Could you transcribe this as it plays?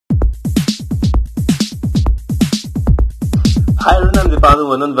Hi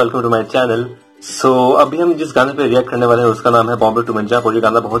everyone, welcome to my channel. सो अभी हम जिस गाने पे रिएक्ट करने वाले हैं उसका नाम है बॉम्बे टू पंजाब, और ये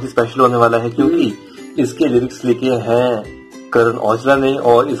गाना बहुत ही स्पेशल होने वाला है क्योंकि इसके लिरिक्स लिखे हैं करण औजला ने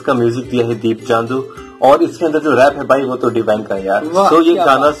और इसका म्यूजिक दिया है दीप जांदू, और इसके अंदर जो रैप है भाई वो तो डिवाइन का है यार। तो ये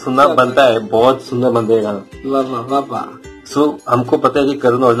गाना सुनना बनता है, बहुत सुंदर बनता है गाना। सो हमको पता है कि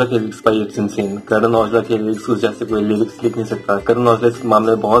करण औजला के लिरिक्स भाई इट्स इनसेन। करण औजला के लिरिक्स उस जैसे कोई लिरिक्स लिख नहीं सकता। करण औजला इस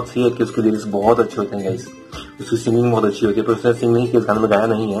मामले में बहुत सी है कि उसके लिरिक्स बहुत अच्छे होते हैं गाइस, उसकी सिंगिंग बहुत अच्छी होती है, पर उसने सिंग नहीं किया, इस गाने में गाया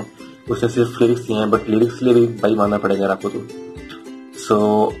नहीं है, उसने सिर्फ लिरिक्स दिए हैं, बट लिरिक्स के लिए भी भाई मानना पड़ेगा यार आपको तो। सो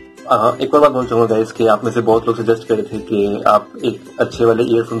एक और बात बोलना चाहूंगा गाइस कि आप में से बहुत लोग सजेस्ट कर रहे थे कि आप एक अच्छे वाले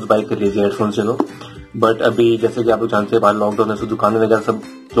ईयरफोन्स बाय कर लीजिए, हेडफोन्स जो, बट अभी जैसे कि आप लोग जानते हैं बाहर लॉकडाउन है, सो दुकानें वगैरह सब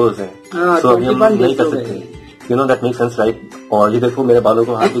क्लोज है, सो अभी हम नहीं कर सकते। You know that makes sense, right? और ये देखो मेरे बालों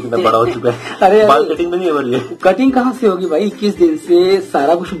को हाथ भी कितना बड़ा हो चुका है। अरे बाल कटिंग में नहीं हो रही है। कटिंग कहाँ से होगी भाई, 21 दिन से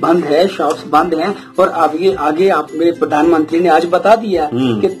सारा कुछ बंद है, शॉप्स बंद हैं, और आगे आप मेरे प्रधानमंत्री ने आज बता दिया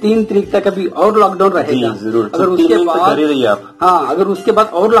कि 3 तारीख तक अभी और लॉकडाउन रहेगा। जरूर। अगर उसके बाद आप अगर उसके बाद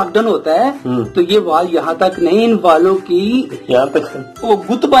और लॉकडाउन होता है तो ये बाल यहाँ तक नहीं, इन बालों की यहाँ तक वो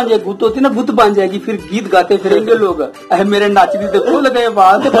गुत बन जाएगी, गुत होती है ना, गुत बन जाएगी, फिर गीत गाते फिरेंगे लोग, मेरे नाचती देखो लगे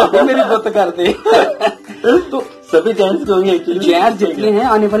बाल तो मेरी गुत कर दे। तो सभी जेंट्स को जेंट्स जितने हैं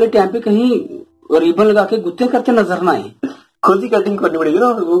आने वाले टाइम पे कहीं रिबन लगा के गुत्ते करते नजर ना आए। खुद ही कटिंग करनी पड़ेगी ना,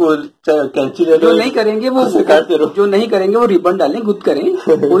 वो कैंची ले लो। जो नहीं करेंगे वो जो नहीं करेंगे वो रिबन डालें, गुद करें,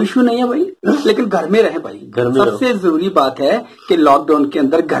 कोई इशू नहीं है भाई, लेकिन घर में रहे भाई। घर में सबसे जरूरी बात है कि लॉकडाउन के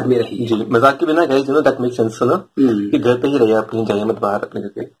अंदर घर में रहिए। जी, मजाक के बिना गए दैट मेक सेंस ना, कि घर पे ही रहिए, आप कहीं जाइए मत बाहर अपने घर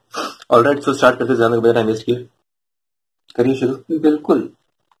पे। ऑलराइट, सो स्टार्ट करते जाने को टाइम वेस्ट किए, करिए शुरू। बिल्कुल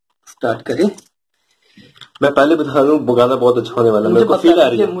स्टार्ट करें। मैं पहले बता रहा हूँ गाना बहुत अच्छा होने वाला है, मुझे फील आ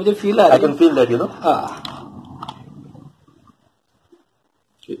रही है, मुझे फील आ रही है, I can feel that, you know.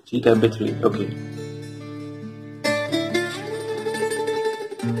 ठीक है, बिट 3 ओके।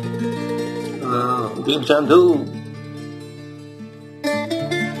 दीप जांदू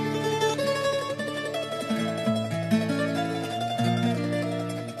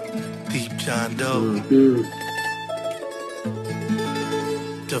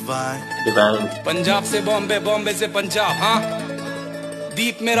डिवाइन। पंजाब से बॉम्बे, बॉम्बे से पंजाब, हाँ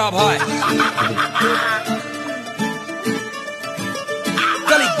दीप मेरा भाई।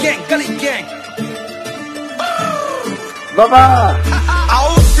 गली गैंग बाबा आओ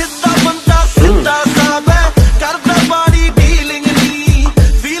सिद्धा बंदा सिद्धा साहब करदा बाड़ी डीलिंग नी,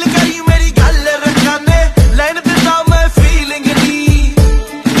 फील करी मेरी गल रखाने लाइन दिता मैं फीलिंग नी।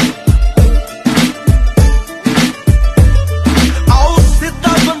 आओ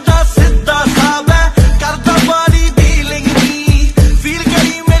सिद्धा बंदा सिद्धा साहब करदा बाड़ी डीलिंग नी, फील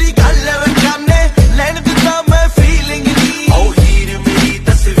करी मेरी गल रखाने लाइन दिता मैं फीलिंग नी। आओ हीर मेरी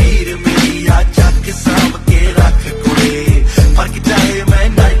तस्वीर मेरी आ जग साहब के रख कुड़े, फर्क चाहे मैं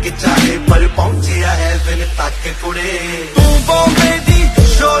नरक चाहे पर पहुंचिया है दिल तक कुड़े। तू बॉम्बे दी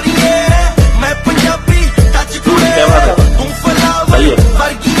शोरी है, मैं पंजाबी टच कुड़े, तू फलावर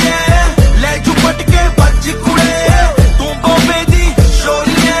वर्गी है, ले जू पट के बच कुड़े। तू बॉम्बे दी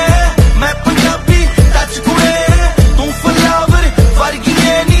शोरी है, मैं पंजाबी टच कुड़े, तू फलावर वर्गी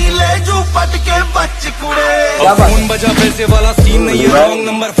है, नी ले जू पट के बच कुड़े। फोन बजा पैसे वाला सीन नहीं है, रॉन्ग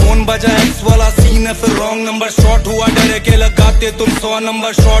नंबर, फोन बजा एक्स वाला सीन है, फिर रॉन्ग नंबर। शॉट हुआ डरे के लगाते तुम 100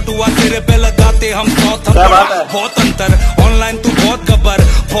 नंबर, शॉट हुआ तेरे पे लगाते हम 100 थप्पड़। बहुत अंतर, ऑनलाइन तू बहुत गब्बर,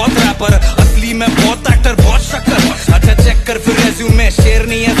 बहुत रैपर, असली में बहुत एक्टर, बहुत शक्कर। अच्छा चेक कर फिर रेज्यूमे, शेर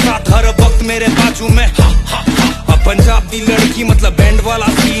नहीं है साथ हर वक्त मेरे बाजू में। अब पंजाब दी लड़की मतलब बैंड वाला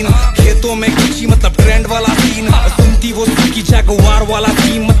सीन, खेतों में गुच्छी मतलब ट्रेंड वाला सीन, सुनती वो सुखी जगुआर वाला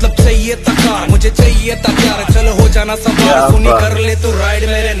सीन, मतलब चाहिए तकार मुझे चाहिए था प्यार, चल हो जाना सवार, सुनी कर ले तू राइड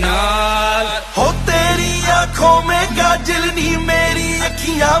मेरे नाल। हो तेरी आंखों में काजल नी, मेरी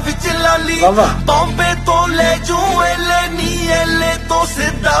अखियां विच लाली, बॉम्बे तो ले जू एले नी, एले तो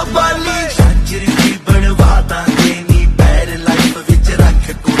सीधा बाली। झांझर की बनवा दांगे नी, पैर लाइफ विच रख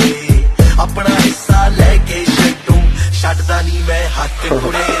कुड़े, अपना हिस्सा लेके छड्डू छड्डदा नी मैं हक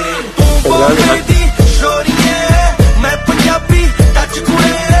कुड़े। तू बॉम्बे दी शोरी है, मैं पंजाबी टच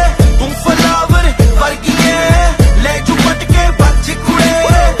कुड़े, तू फलावर वर्गी है, ले जू पट के बच कुड़े।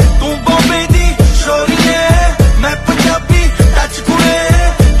 तू बॉम्बे दी शोरी है, मैं पंजाबी टच कुड़े,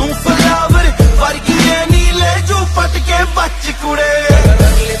 तू फलावर वर्गी है, नी ले जू पट के बच कुड़े।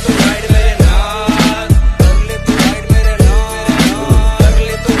 कर ले तू राइड मेरे नाल, कर ले तू राइड मेरे नाल, कर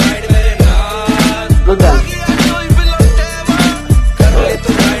ले तू राइड मेरे नाल।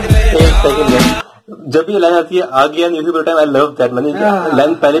 जब ये लाइन आती है आ गया news time, I love that. मैंने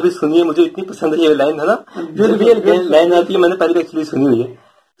लाइन पहले भी सुनी है, मुझे इतनी पसंद है ये लाइन, है ना। जब ये लाइन आती है मैंने पहले एक्चुअली सुनी हुई है,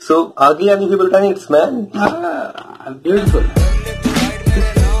 सो आगे यानी people can it's man beautiful.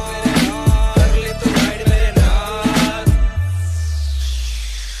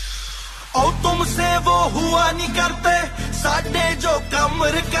 और तुमसे वो हुआ नहीं करते साडे जो कम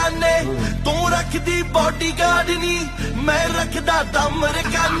रकाने, तू रख दी बॉडी गार्ड नी मैं रखदा दम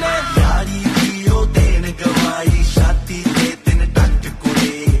रकाने। यारी दी ओ देन गवाई छाती ते तीन टक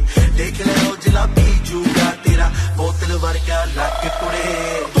कुड़े, देख ले औजला बीजूगा तेरा बोतल वर्गा लक कुड़े।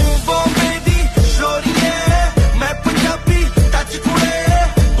 तू बॉम्बे दी शोरी है मैं पंजाबी टच कुड़े,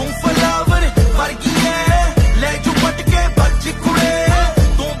 तू फ्लावर वर्गी है ले जो पटके बच कुड़े।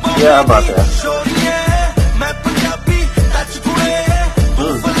 तू क्या बात है। मैं पंजाबी टच कुड़े, तू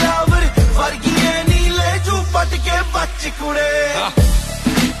फ्लावर वर्गी है नी ले जो पटके बच कुड़े।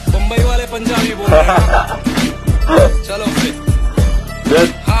 बम्बई वाले पंजाबी बोल रहे हैं। चलो फिर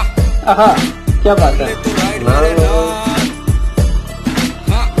हाँ क्या बात है।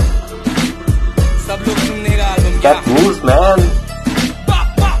 हाँ, सब लोग सुनने का एल्बम That moves, man.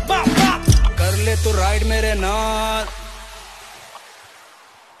 कर ले तो राइड मेरे नाल।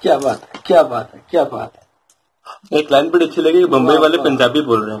 क्या बात है, क्या बात है, क्या बात है। एक लाइन बड़ी अच्छी लगी, बम्बई वाले पंजाबी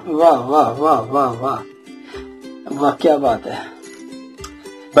बोल रहे हैं। वाह वाह वाह वाह वाह वाह, क्या बात है।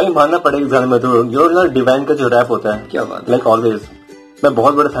 भाई मानना पड़ेगा गाने में तो जो डिवाइन का जो रैप होता है, क्या बात है। लाइक ऑलवेज मैं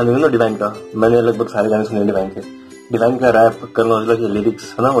बहुत बड़ा फैन हूँ ना डिवाइन का। मैंने लगभग सारे गाने सुने डिवाइन के। डिवाइन का रैप, करण औजला के लिरिक्स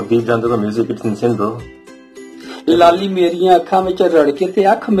है ना, और दीप जानदू का म्यूजिक, इट्स इनसेन ब्रो। लाली मेरिया अखा में रड़के थे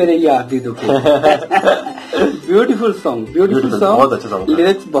अख मेरे यार दी दुखे। ब्यूटीफुल सॉन्ग, ब्यूटीफुल सॉन्ग, बहुत अच्छा सॉन्ग।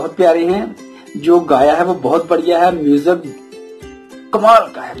 लिरिक्स बहुत प्यारे हैं, जो गाया है वो बहुत बढ़िया है, म्यूजिक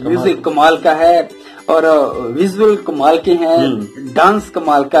कमाल का है, म्यूजिक कमाल का है, और विजुअल कमाल के हैं, डांस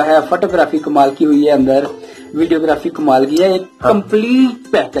कमाल का है, फोटोग्राफी कमाल की हुई है, अंदर वीडियोग्राफी कमाल की है। एक कंप्लीट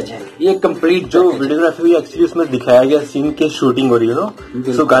पैकेज है ये, कंप्लीट जो वीडियोग्राफी भी एक्चुअली उसमें दिखाया गया सीन के शूटिंग हो रही है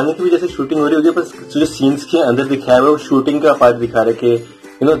ना, सो गाने की भी जैसे शूटिंग हो रही होगी, पर जो सीन्स के अंदर दिखाया हुआ वो शूटिंग का पार्ट दिखा रहे के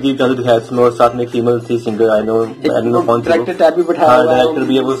दीप जानदू दिखाया उसमें, और साथ में फीमेल थी सिंगर, आई नो कौन सी, डायरेक्टर भी बैठा है, डायरेक्टर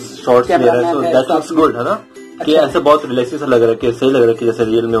भी है, वो शॉर्ट्स ले रहा है, सो दैट लुक्स गुड है ना, कि ऐसा बहुत रिलैक्स सा लग रहा है, कि सही लग रहा है कि जैसे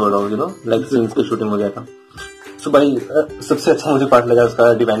रियल में हो रहा हो, लाइक सीन्स की शूटिंग वगैरह। सो भाई सबसे अच्छा मुझे पार्ट लगा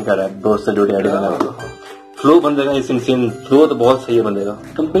उसका डिवाइन का रैप, दोस्त से जुड़े फ्लो बंदे का, इस इंसान फ्लो तो बहुत सही है बंदे का,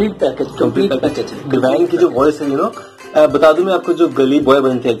 complete package, complete package. Divine की जो वॉइस है बता दूं मैं आपको, जो गली बॉय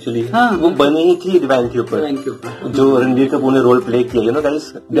बने थे एक्चुअली, वो बनी ही थी डिवाइन के ऊपर, जो रणवीर कपूर ने रोल प्ले किया है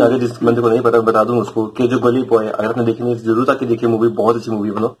गाइस। अगर जिस बंदे को नहीं पता बता दूं उसको कि जो गली बॉय, अगर आपने देखनी जरूर आके देखिए मूवी, बहुत अच्छी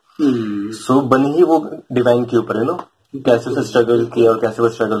मूवी बनो। सो बनी ही वो डिवाइन के ऊपर है कैसे उसने स्ट्रगल किया और कैसे वो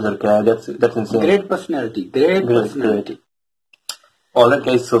स्ट्रगल करके आया। That's insane. Great personality, great personality. Alright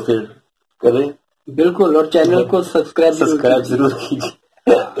guys, सो फिर करें बिल्कुल, और चैनल को सब्सक्राइब जरूर कीजिए।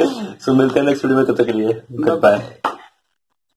 सो मिलते हैं नेक्स्ट वीडियो में, तब तक के लिए गुड बाय।